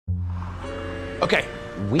Okay,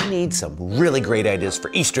 we need some really great ideas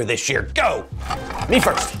for Easter this year. Go! Me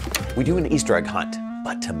first. We do an Easter egg hunt,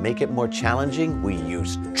 but to make it more challenging, we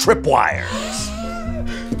use tripwires.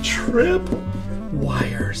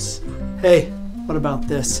 Tripwires. Hey, what about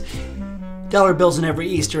this? Dollar bills in every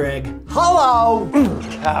Easter egg. Hello!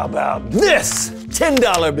 How about this?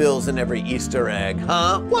 $10 bills in every Easter egg,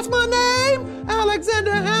 huh? What's my name?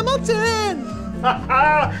 Alexander Hamilton!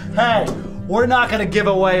 Hey, we're not gonna give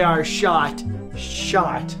away our shot.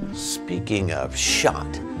 Speaking of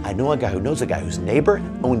shot, I know a guy who knows a guy whose neighbor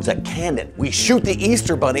owns a cannon. We shoot the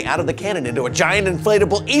Easter bunny out of the cannon into a giant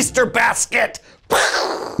inflatable Easter basket.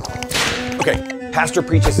 Okay, pastor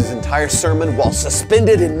preaches his entire sermon while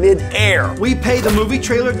suspended in mid-air. We pay the movie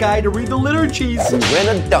trailer guy to read the liturgies. We rent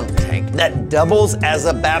a dunk tank that doubles as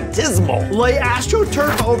a baptismal. Lay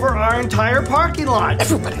AstroTurf over our entire parking lot.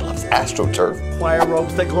 Everybody loves AstroTurf. Wire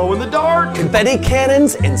ropes that glow in the dark. Confetti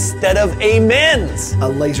cannons instead of amens. A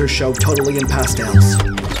laser show totally in pastels.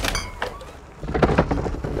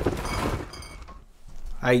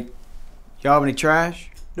 Hey, y'all have any trash?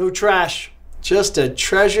 No trash. Just a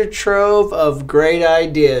treasure trove of great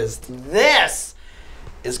ideas. This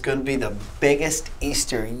is going to be the biggest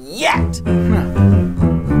Easter yet.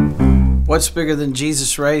 What's bigger than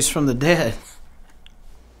Jesus raised from the dead?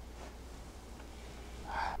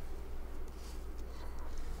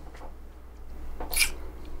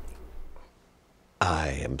 I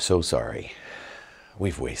am so sorry.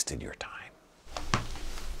 We've wasted your time.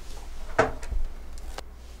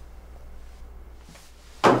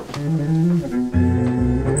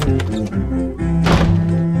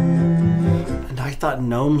 And I thought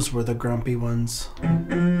gnomes were the grumpy ones.